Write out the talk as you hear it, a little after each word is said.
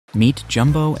Meet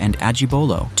Jumbo and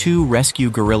Adjibolo, two rescue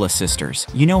gorilla sisters.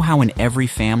 You know how in every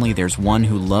family there's one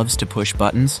who loves to push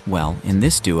buttons? Well, in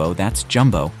this duo, that's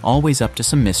Jumbo, always up to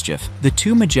some mischief. The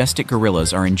two majestic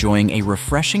gorillas are enjoying a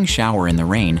refreshing shower in the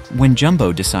rain when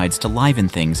Jumbo decides to liven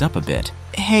things up a bit.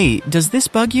 "Hey, does this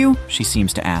bug you?" she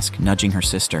seems to ask, nudging her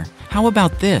sister. "How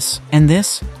about this? And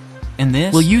this? And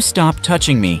this? Will you stop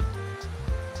touching me?"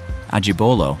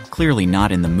 Adjibolo, clearly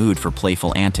not in the mood for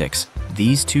playful antics.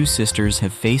 These two sisters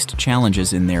have faced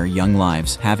challenges in their young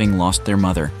lives, having lost their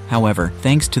mother. However,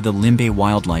 thanks to the Limbe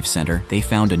Wildlife Centre, they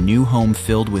found a new home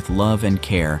filled with love and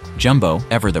care. Jumbo,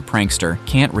 ever the prankster,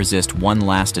 can't resist one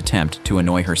last attempt to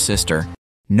annoy her sister.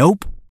 "Nope,